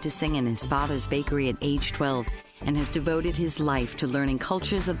apprenticing in his father's bakery at age 12 and has devoted his life to learning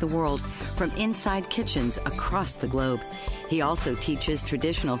cultures of the world from inside kitchens across the globe. He also teaches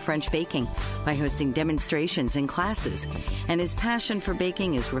traditional French baking by hosting demonstrations and classes, and his passion for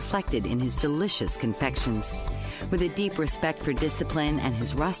baking is reflected in his delicious confections. With a deep respect for discipline and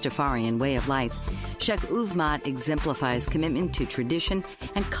his Rastafarian way of life, Chef Hugues Mott exemplifies commitment to tradition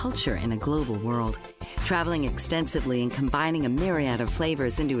and culture in a global world. Traveling extensively and combining a myriad of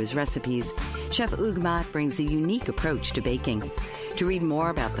flavors into his recipes, Chef Hugues Mott brings a unique approach to baking. To read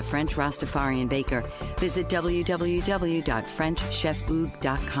more about the French Rastafarian baker, visit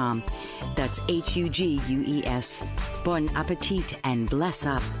www.frenchchefhugues.com. That's Hugues. Bon appetit and bless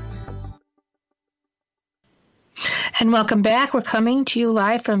up. And welcome back. We're coming to you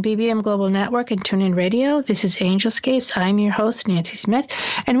live from BBM Global Network and TuneIn Radio. This is Angelscapes. I'm your host, Nancy Smith.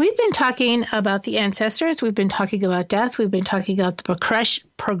 And we've been talking about the ancestors. We've been talking about death. We've been talking about the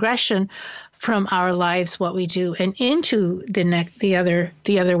progression from our lives, what we do, and into the other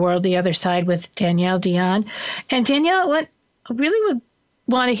world, the other side with Danielle Dionne. And Danielle, I really would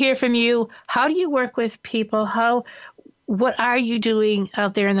want to hear from you. How do you work with people? What are you doing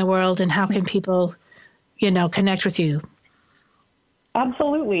out there in the world, and how can people connect with you?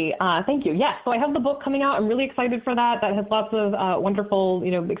 Absolutely. Thank you. Yes. So I have the book coming out. I'm really excited for that. That has lots of wonderful,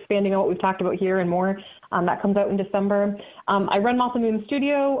 expanding on what we've talked about here and more. That comes out in December. I run Moth and Moon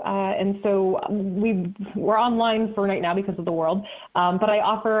Studio, and so we're online for right now because of the world. But I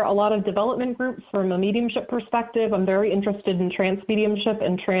offer a lot of development groups from a mediumship perspective. I'm very interested in trance mediumship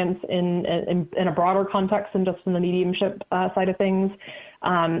and trance in a broader context than just in the mediumship side of things.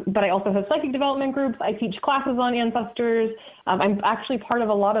 But I also have psychic development groups. I teach classes on ancestors. I'm actually part of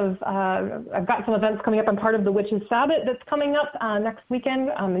a lot of, I've got some events coming up. I'm part of the Witches Sabbath that's coming up next weekend.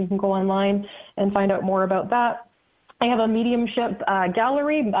 You can go online and find out more about that. I have a mediumship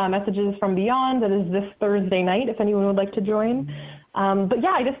gallery, Messages from Beyond, that is this Thursday night, if anyone would like to join. But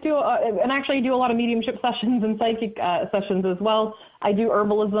yeah, I just do, and actually I do a lot of mediumship sessions and psychic sessions as well. I do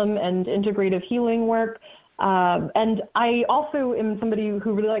herbalism and integrative healing work. And I also am somebody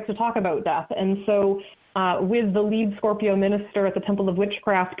who really likes to talk about death. And so with the lead Scorpio minister at the Temple of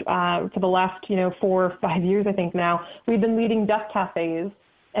Witchcraft for the last, 4 or 5 years, I think now, we've been leading death cafes.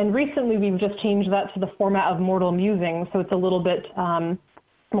 And recently we've just changed that to the format of Mortal Musings. So it's a little bit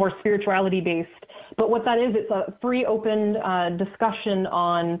more spirituality based. But what that is, it's a free, open discussion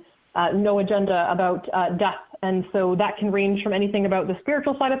on no agenda about death. And so that can range from anything about the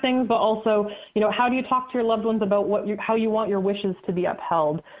spiritual side of things, but also, how do you talk to your loved ones about how you want your wishes to be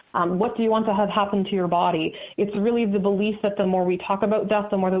upheld? What do you want to have happen to your body? It's really the belief that the more we talk about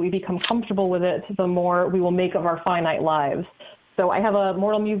death, the more that we become comfortable with it, the more we will make of our finite lives. So I have a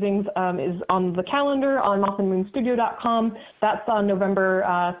Mortal Musings is on the calendar on mothandmoonstudio.com. That's on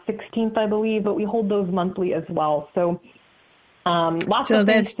November 16th, I believe, but we hold those monthly as well. So lots of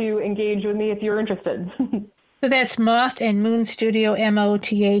things to engage with me if you're interested. So that's Moth and Moon Studio,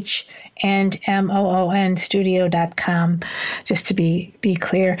 MOTH and MOON Studio.com, just to be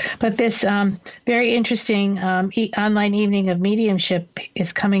clear. But this very interesting online evening of mediumship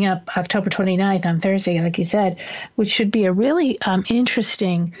is coming up October 29th on Thursday, like you said, which should be a really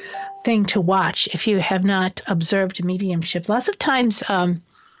interesting thing to watch if you have not observed mediumship. Lots of times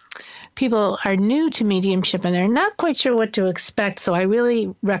people are new to mediumship and they're not quite sure what to expect. So I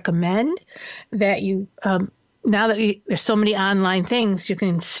really recommend that you now that there's so many online things, you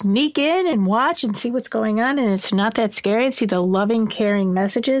can sneak in and watch and see what's going on, and it's not that scary. And see the loving, caring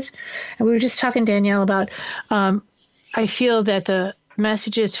messages. And we were just talking, Danielle, about I feel that the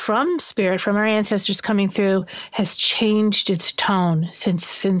messages from Spirit, from our ancestors coming through, has changed its tone since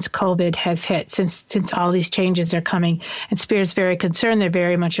COVID has hit, since all these changes are coming. And Spirit's very concerned. They're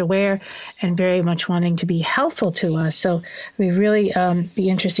very much aware and very much wanting to be helpful to us. So it would really be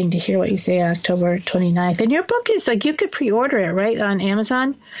interesting to hear what you say October 29th. And your book is you could pre-order it, right, on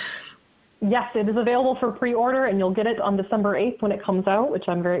Amazon? Yes, it is available for pre-order, and you'll get it on December 8th when it comes out, which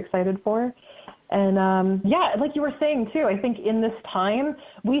I'm very excited for. And like you were saying too, I think in this time,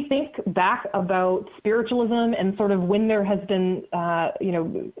 we think back about spiritualism and sort of when there has been,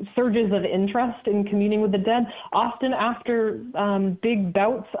 surges of interest in communing with the dead, often after big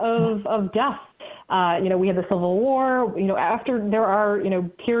bouts of death. We had the Civil War, after there are,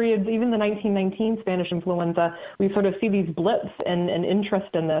 periods, even the 1919 Spanish influenza, we sort of see these blips and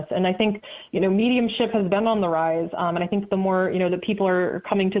interest in this. And I think, mediumship has been on the rise. And I think the more, that people are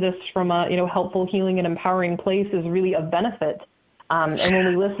coming to this from a, helpful, healing, and empowering place is really of benefit. And when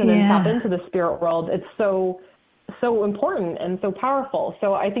we listen and tap into the spirit world, it's so important and so powerful.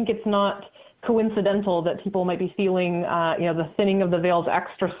 So I think it's not coincidental that people might be feeling, the thinning of the veils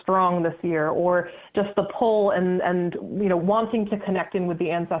extra strong this year, or just the pull and wanting to connect in with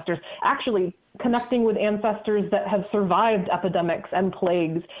the ancestors. Actually, connecting with ancestors that have survived epidemics and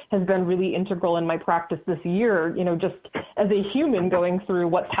plagues has been really integral in my practice this year, just as a human going through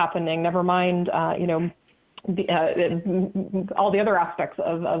what's happening, never mind, all the other aspects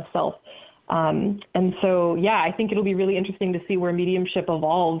of self. And so, I think it'll be really interesting to see where mediumship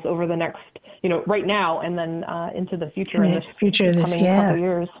evolves over the next, right now and then into the future in the coming couple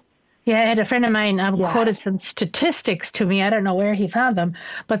years. Yeah, I had a friend of mine quoted some statistics to me. I don't know where he found them,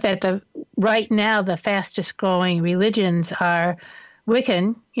 but that right now the fastest growing religions are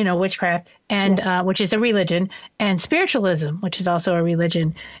Wiccan, witchcraft, and which is a religion, and spiritualism, which is also a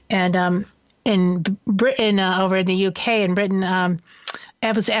religion. And in Britain, over in the UK and Britain,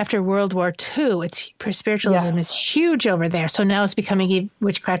 it was after World War II. Spiritualism is huge over there. So now it's becoming,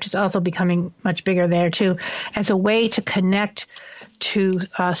 witchcraft is also becoming much bigger there too, as a way to connect to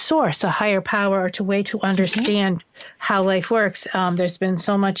source, a higher power, or to way to understand how life works. There's been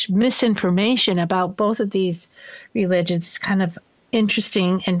so much misinformation about both of these religions. It's kind of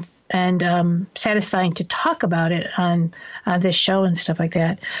interesting and satisfying to talk about it on this show and stuff like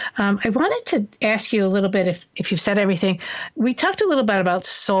that. I wanted to ask you a little bit, if you've said everything. We talked a little bit about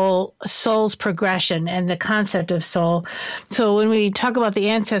soul's progression and the concept of soul. So when we talk about the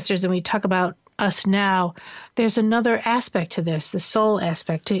ancestors and we talk about us now, there's another aspect to this, the soul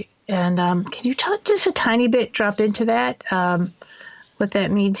aspect. And can you talk just a tiny bit, drop into that, what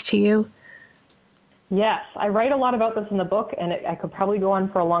that means to you? Yes, I write a lot about this in the book, and I could probably go on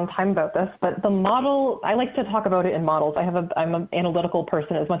for a long time about this, but the model, I like to talk about it in models. I'm an analytical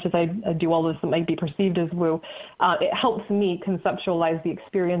person. As much as I do all this that might be perceived as woo, it helps me conceptualize the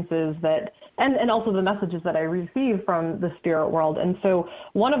experiences and also the messages that I receive from the spirit world. And so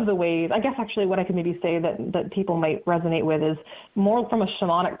one of the ways, I guess actually what I could maybe say that people might resonate with is more from a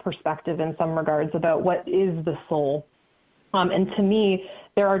shamanic perspective in some regards about what is the soul. And to me,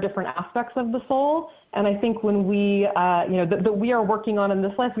 there are different aspects of the soul. And I think when we, that we are working on in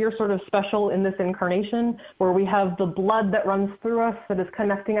this life, we are sort of special in this incarnation where we have the blood that runs through us that is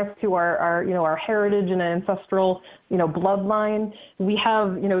connecting us to our heritage and ancestral, bloodline. We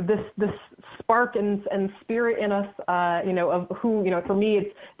have, this spark and spirit in us, of who, for me,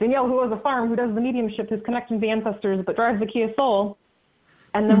 it's Danielle who owns a farm, who does the mediumship, who's connecting to the ancestors, but drives the Kia Soul.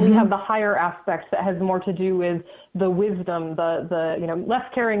 And then we have the higher aspects that has more to do with the wisdom, the less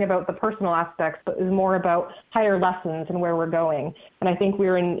caring about the personal aspects, but is more about higher lessons and where we're going. And I think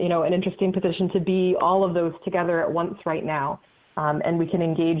we're in, an interesting position to be all of those together at once right now. And we can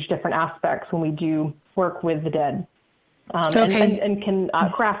engage different aspects when we do work with the dead. And can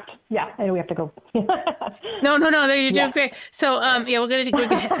craft. Yeah, I know we have to go. No, you're doing great. So, we're going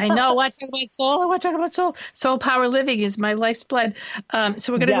to, I know, I want to talk about soul. Soul power living is my life's blood.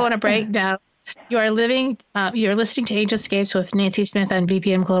 So we're going to go on a break now. You're listening to Angelscapes with Nancy Smith on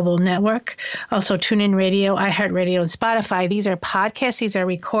BPM Global Network. Also, TuneIn Radio, iHeartRadio, and Spotify. These are podcasts. These are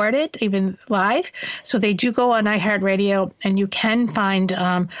recorded, even live. So they do go on iHeartRadio, and you can find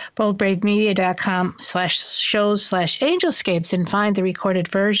boldbravemedia.com/shows/Angelscapes and find the recorded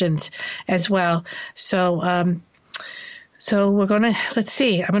versions as well. So, we're going to, let's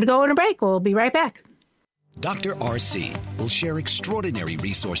see. I'm going to go on a break. We'll be right back. Dr. RC will share extraordinary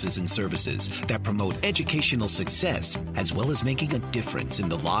resources and services that promote educational success, as well as making a difference in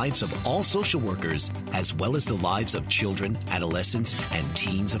the lives of all social workers, as well as the lives of children, adolescents, and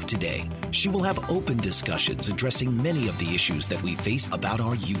teens of today. She will have open discussions addressing many of the issues that we face about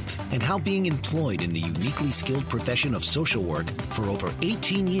our youth and how being employed in the uniquely skilled profession of social work for over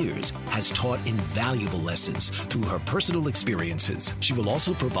 18 years has taught invaluable lessons through her personal experiences. She will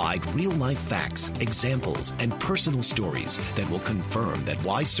also provide real-life facts, examples, and personal stories that will confirm that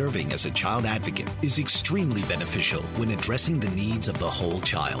why serving as a child advocate is extremely beneficial when addressing the needs of the whole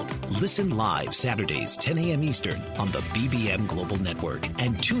child. Listen live Saturdays, 10 a.m. Eastern on the BBM Global Network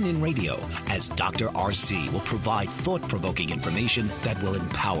and TuneIn Radio as Dr. RC will provide thought-provoking information that will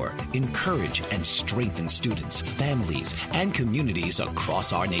empower, encourage, and strengthen students, families, and communities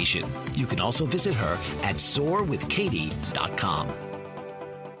across our nation. You can also visit her at soarwithkatie.com.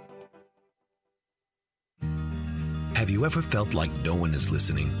 Have you ever felt like no one is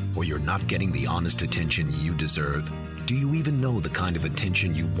listening, or you're not getting the honest attention you deserve? Do you even know the kind of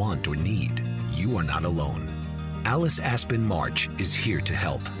attention you want or need? You are not alone. Alice Aspen March is here to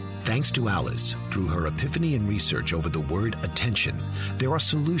help. Thanks to Alice, through her epiphany and research over the word attention, there are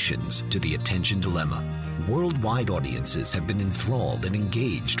solutions to the attention dilemma. Worldwide audiences have been enthralled and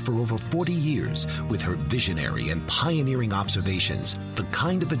engaged for over 40 years with her visionary and pioneering observations. The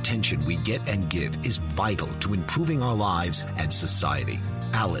kind of attention we get and give is vital to improving our lives and society.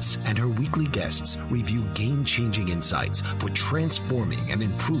 Alice and her weekly guests review game-changing insights for transforming and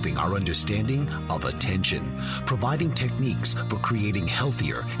improving our understanding of attention, providing techniques for creating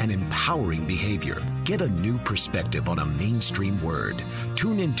healthier and empowering behavior. Get a new perspective on a mainstream word.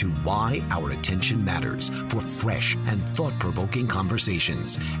 Tune into Why Our Attention Matters for fresh and thought-provoking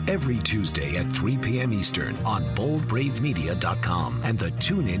conversations every Tuesday at 3 p.m. Eastern on boldbravemedia.com and the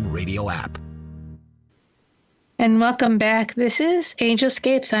TuneIn Radio app. And welcome back. This is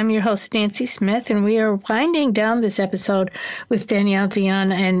Angelscapes. I'm your host, Nancy Smith, and we are winding down this episode with Danielle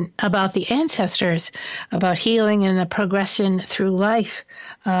Dionne and about the ancestors, about healing and the progression through life.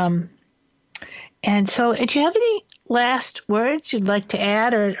 And so do you have any last words you'd like to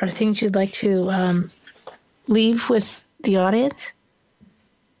add or things you'd like to leave with the audience?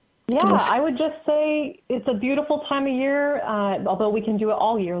 Yeah, I would just say it's a beautiful time of year, although we can do it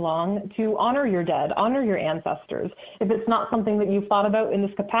all year long, to honor your dead, honor your ancestors. If it's not something that you've thought about in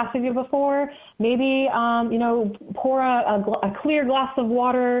this capacity before, maybe, pour a clear glass of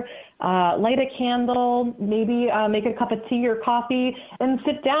water, light a candle, maybe make a cup of tea or coffee, and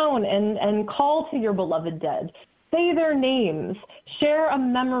sit down and call to your beloved dead. Say their names, share a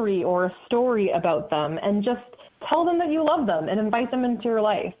memory or a story about them, and just tell them that you love them and invite them into your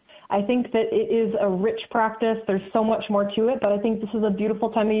life. I think that it is a rich practice. There's so much more to it, but I think this is a beautiful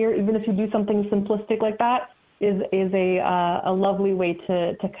time of year. Even if you do something simplistic like that, is a lovely way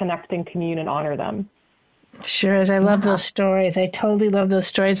to connect and commune and honor them. Sure is. I love those stories. I totally love those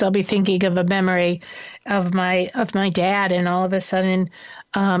stories. I'll be thinking of a memory of my dad, and all of a sudden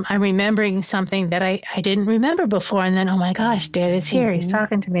I'm remembering something that I didn't remember before. And then, oh my gosh, Dad is here. He's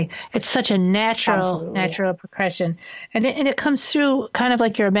talking to me. It's such a natural progression. And it comes through kind of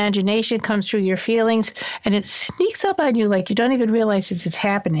like your imagination, comes through your feelings, and it sneaks up on you like you don't even realize it's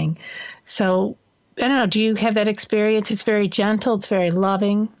happening. So I don't know. Do you have that experience? It's very gentle. It's very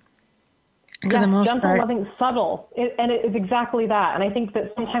loving. for the most gentle, part. loving, subtle. And it is exactly that. And I think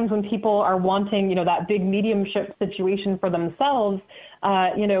that sometimes when people are wanting, that big mediumship situation for themselves,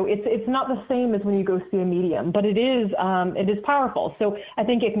 it's not the same as when you go see a medium, but it is powerful. So I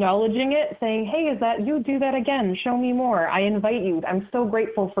think acknowledging it, saying, hey, is that you? Do that again. Show me more. I invite you. I'm so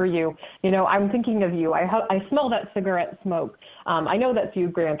grateful for you. I'm thinking of you. I smell that cigarette smoke. I know that's you,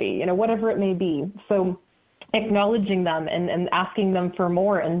 Grampy, whatever it may be. So acknowledging them and asking them for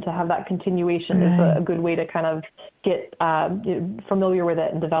more and to have that continuation is a good way to kind of get familiar with it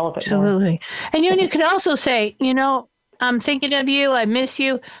and develop it more. Absolutely. And you could also say, I'm thinking of you, I miss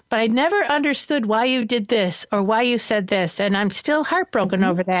you, but I never understood why you did this or why you said this, and I'm still heartbroken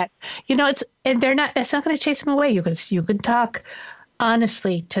over that. It's not going to chase them away. You can talk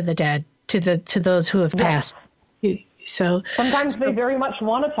honestly to the dead, to those who have passed. So sometimes they very much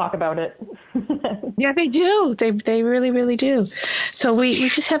want to talk about it. Yeah, they do. They really, really do. So we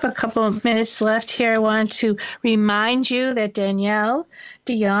just have a couple of minutes left here. I want to remind you that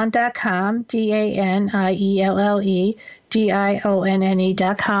DanielleDionne.com,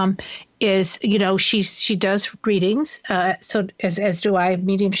 DanielleDionne.com is, she does readings. So as do I,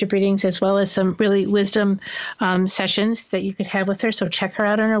 mediumship readings, as well as some really wisdom sessions that you could have with her. So check her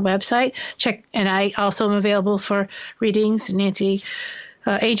out on her website. And I also am available for readings, Nancy.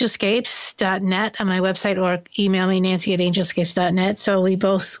 Angelscapes.net on my website, or email me, Nancy@angelscapes.net. So we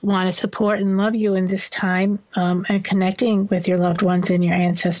both want to support and love you in this time and connecting with your loved ones and your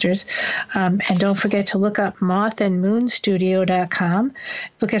ancestors. And don't forget to look up mothandmoonstudio.com.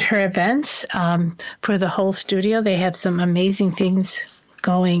 Look at her events for the whole studio. They have some amazing things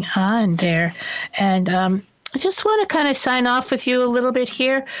going on there. And I just want to kind of sign off with you a little bit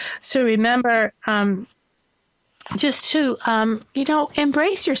here. So remember, just to,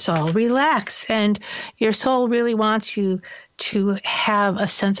 embrace your soul, relax. And your soul really wants you to have a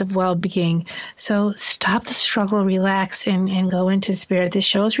sense of well-being. So stop the struggle, relax, and go into spirit. This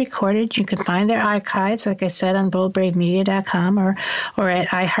show is recorded. You can find their archives, like I said, on boldbravemedia.com or at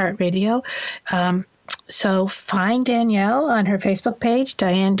iHeartRadio. So find Danielle on her Facebook page,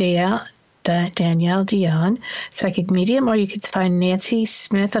 Danielle Dionne, Psychic Medium, or you could find Nancy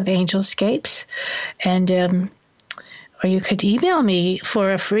Smith of Angelscapes. And or you could email me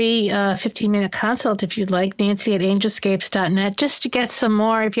for a free 15-minute consult if you'd like, Nancy@angelscapes.net, just to get some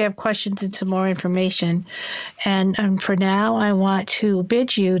more, if you have questions and some more information. And for now, I want to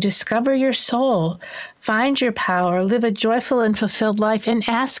bid you discover your soul, find your power, live a joyful and fulfilled life, and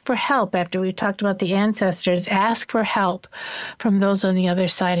ask for help. After we've talked about the ancestors, ask for help from those on the other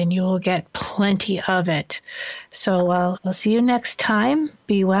side, and you will get plenty of it. So I'll see you next time.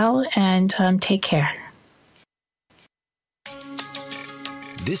 Be well and take care.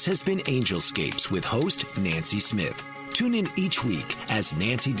 This has been Angelscapes with host Nancy Smith. Tune in each week as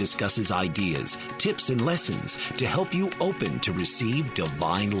Nancy discusses ideas, tips, and lessons to help you open to receive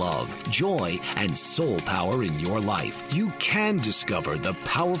divine love, joy, and soul power in your life. You can discover the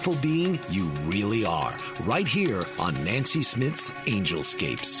powerful being you really are right here on Nancy Smith's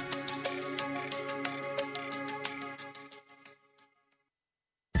Angelscapes.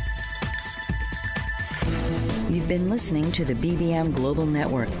 You've been listening to the BBM Global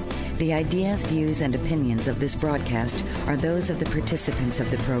Network. The ideas, views, and opinions of this broadcast are those of the participants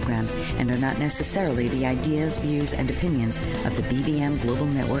of the program and are not necessarily the ideas, views, and opinions of the BBM Global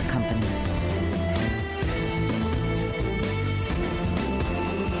Network Company.